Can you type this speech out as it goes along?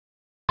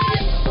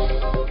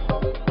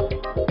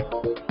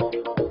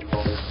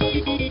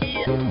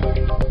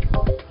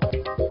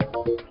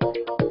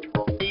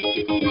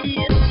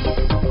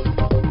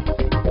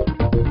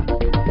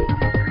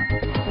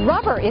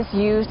is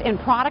used in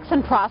products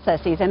and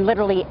processes in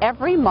literally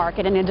every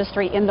market and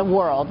industry in the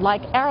world,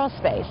 like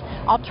aerospace,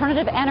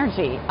 alternative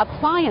energy,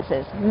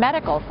 appliances,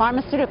 medical,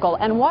 pharmaceutical,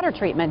 and water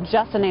treatment,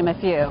 just to name a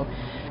few.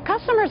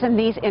 Customers in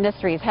these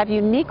industries have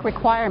unique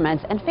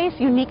requirements and face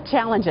unique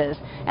challenges,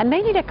 and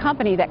they need a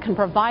company that can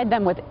provide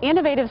them with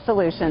innovative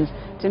solutions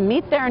to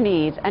meet their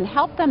needs and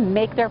help them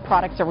make their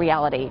products a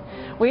reality.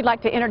 We'd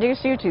like to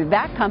introduce you to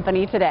that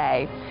company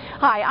today.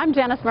 Hi, I'm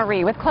Janice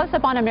Marie with Close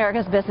Up on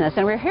America's Business,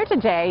 and we're here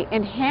today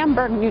in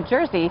Hamburg, New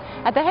Jersey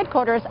at the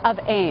headquarters of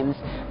Ames,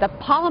 the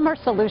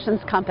Polymer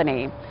Solutions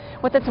Company.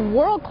 With its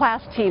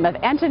world-class team of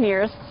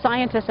engineers,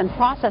 scientists, and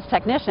process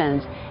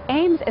technicians,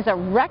 Ames is a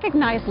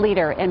recognized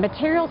leader in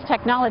materials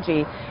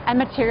technology and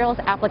materials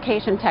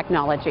application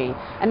technology.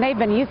 And they've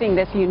been using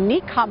this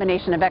unique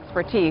combination of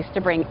expertise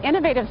to bring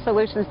innovative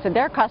solutions to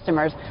their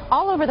customers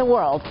all over the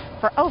world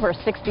for over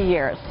 60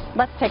 years.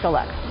 Let's take a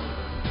look.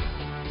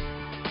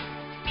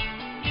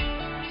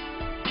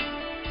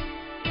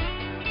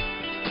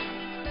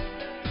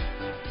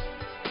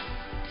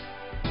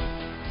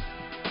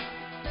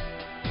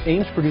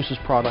 Ames produces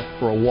product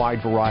for a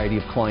wide variety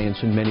of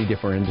clients in many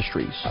different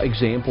industries.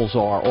 Examples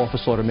are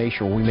office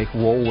automation, where we make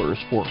rollers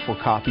for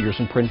copiers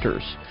and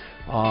printers.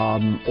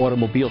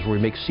 Automobiles, where we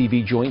make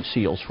CV joint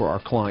seals for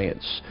our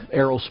clients.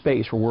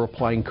 Aerospace, where we're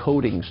applying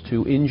coatings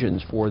to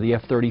engines for the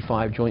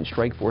F-35 Joint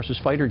Strike Forces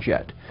fighter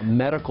jet.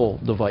 Medical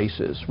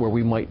devices, where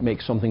we might make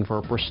something for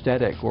a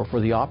prosthetic or for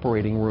the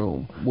operating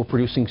room. We're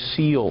producing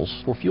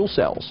seals for fuel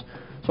cells.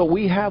 So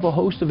we have a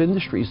host of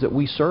industries that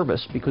we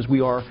service because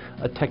we are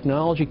a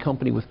technology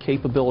company with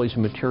capabilities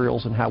and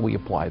materials and how we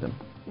apply them.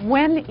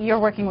 When you're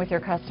working with your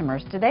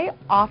customers, do they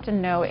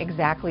often know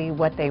exactly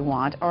what they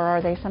want, or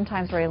are they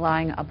sometimes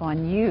relying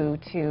upon you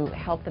to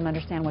help them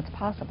understand what's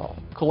possible?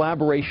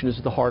 Collaboration is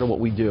at the heart of what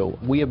we do.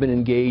 We have been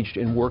engaged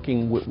in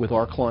working with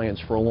our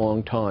clients for a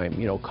long time.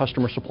 You know,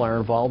 customer-supplier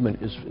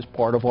involvement is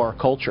part of our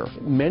culture.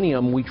 Many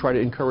of them, we try to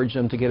encourage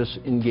them to get us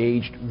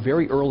engaged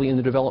very early in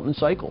the development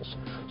cycles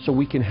so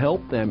we can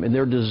help them in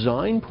their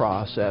design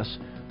process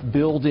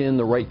build in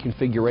the right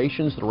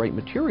configurations, the right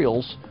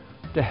materials,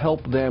 to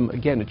help them,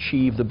 again,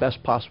 achieve the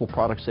best possible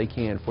products they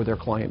can for their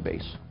client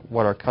base.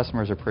 What our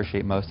customers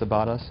appreciate most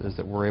about us is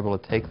that we're able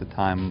to take the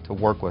time to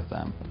work with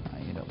them.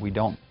 We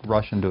don't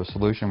rush into a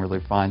solution, really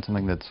find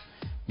something that's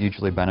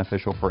mutually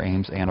beneficial for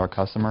Ames and our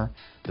customer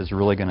that's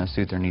really going to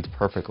suit their needs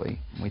perfectly.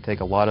 We take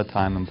a lot of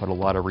time and put a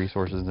lot of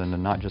resources into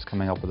not just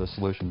coming up with a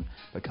solution,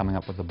 but coming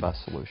up with the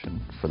best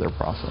solution for their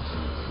process.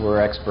 We're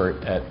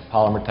expert at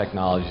polymer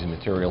technologies and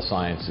material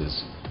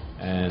sciences.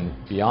 And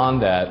beyond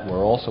that,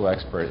 we're also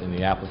expert in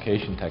the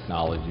application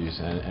technologies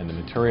and the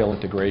material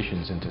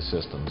integrations into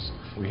systems.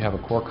 We have a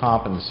core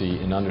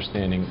competency in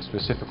understanding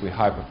specifically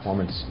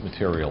high-performance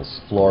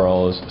materials,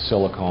 fluoros,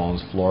 silicones,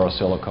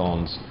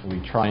 fluorosilicones.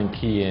 We try and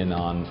key in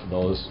on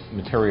those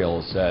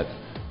materials that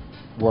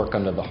work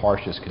under the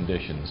harshest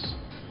conditions.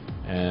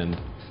 And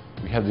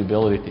we have the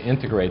ability to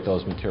integrate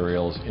those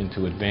materials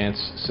into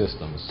advanced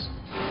systems.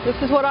 This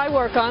is what I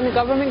work on, the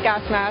government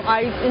gas masks.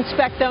 I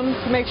inspect them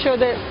to make sure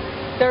that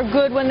they're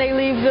good when they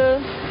leave the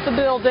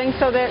building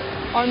so that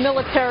our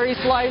military's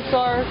lives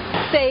are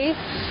safe.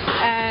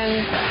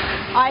 And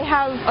I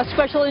have a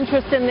special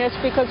interest in this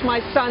because my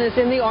son is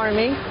in the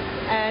Army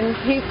and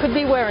he could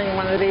be wearing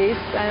one of these.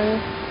 And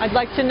I'd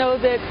like to know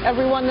that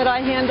everyone that I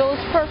handle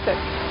is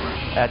perfect.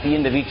 At the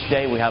end of each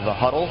day we have a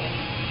huddle.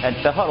 At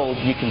the huddle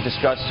you can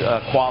discuss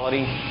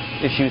quality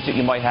issues that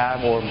you might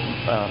have or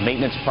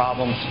maintenance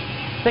problems.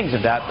 Things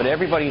of that, but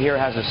everybody here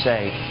has a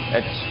say.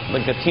 It's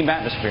like a team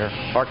atmosphere.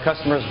 Our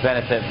customers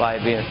benefit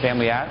by being a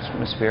family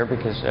atmosphere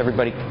because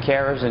everybody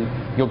cares and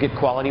you'll get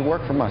quality work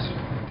from us.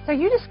 So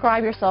you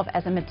describe yourself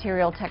as a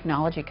material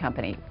technology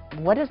company.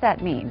 What does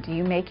that mean? Do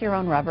you make your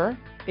own rubber?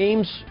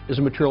 Ames is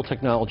a material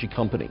technology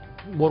company.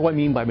 What do I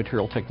mean by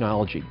material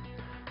technology?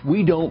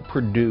 We don't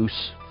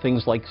produce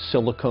things like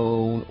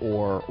silicone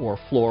or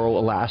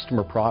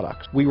fluoroelastomer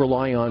products. We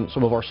rely on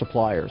some of our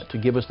suppliers to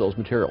give us those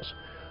materials.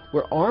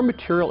 Where our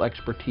material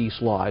expertise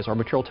lies, our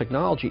material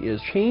technology,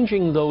 is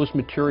changing those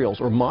materials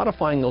or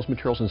modifying those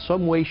materials in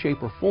some way,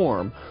 shape, or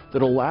form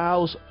that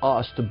allows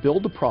us to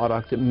build a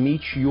product that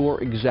meets your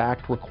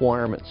exact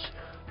requirements.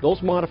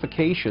 Those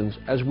modifications,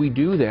 as we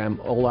do them,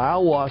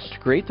 allow us to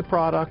create the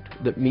product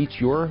that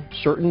meets your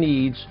certain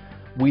needs.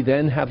 We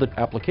then have the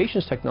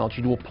applications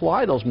technology to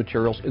apply those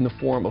materials in the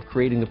form of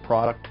creating the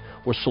product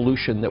or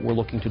solution that we're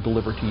looking to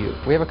deliver to you.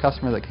 We have a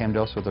customer that came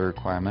to us with a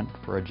requirement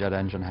for a jet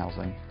engine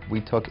housing.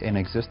 We took an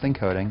existing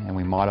coating and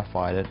we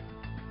modified it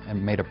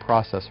and made a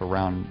process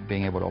around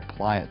being able to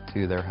apply it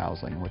to their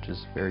housing, which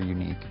is very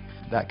unique.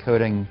 That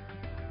coating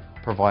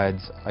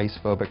provides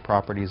ice-phobic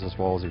properties as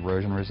well as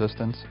erosion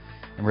resistance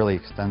and really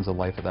extends the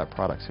life of that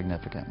product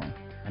significantly.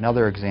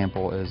 Another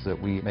example is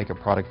that we make a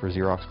product for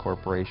Xerox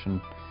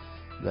Corporation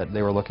that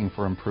they were looking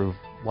for improved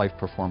life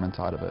performance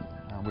out of it.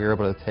 We were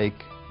able to take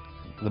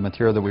the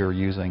material that we were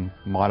using,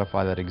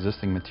 modify that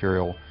existing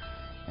material,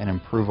 and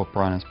improve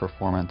upon its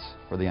performance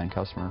for the end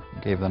customer.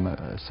 It gave them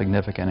a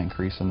significant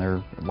increase in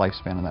their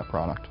lifespan in that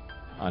product.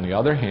 On the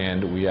other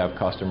hand, we have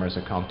customers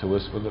that come to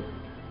us with a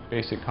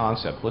basic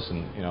concept.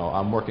 Listen,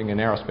 I'm working in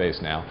aerospace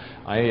now.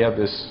 I have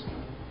this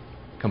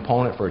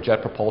component for a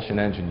jet propulsion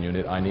engine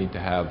unit I need to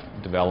have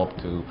developed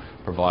to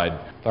provide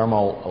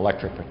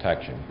thermoelectric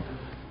protection.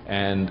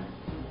 And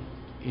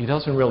he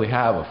doesn't really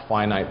have a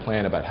finite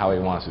plan about how he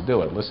wants to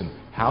do it. Listen,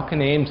 how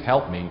can Ames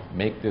help me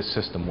make this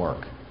system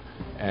work?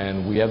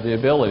 And we have the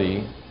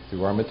ability,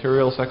 through our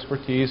materials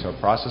expertise, our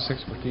process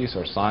expertise,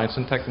 our science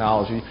and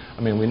technology.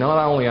 I mean, we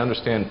not only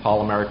understand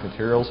polymeric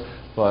materials,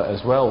 but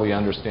as well we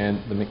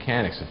understand the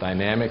mechanics, the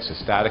dynamics, the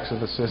statics of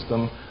the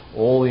system,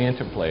 all the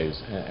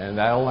interplays, and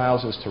that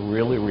allows us to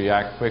really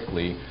react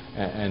quickly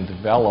and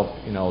develop,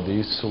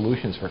 these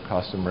solutions for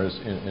customers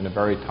in a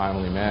very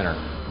timely manner.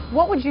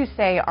 What would you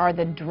say are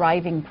the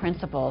driving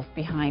principles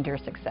behind your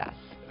success?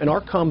 And our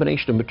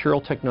combination of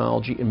material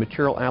technology and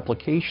material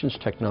applications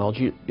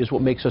technology is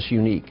what makes us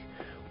unique.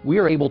 We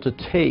are able to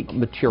take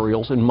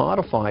materials and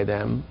modify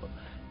them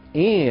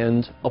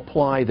and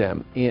apply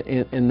them.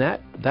 And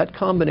that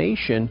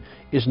combination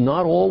is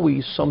not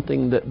always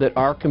something that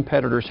our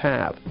competitors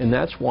have. And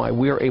that's why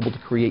we are able to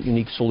create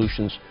unique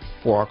solutions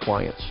for our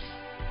clients.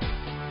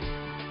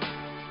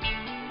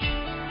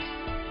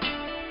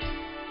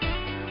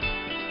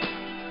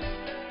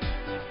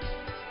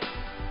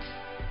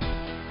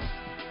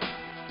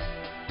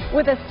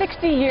 With a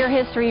 60-year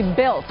history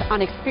built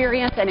on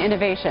experience and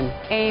innovation,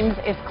 Ames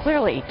is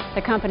clearly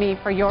the company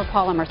for your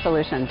polymer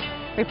solutions.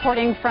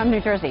 Reporting from New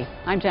Jersey,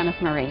 I'm Janice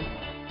Marie.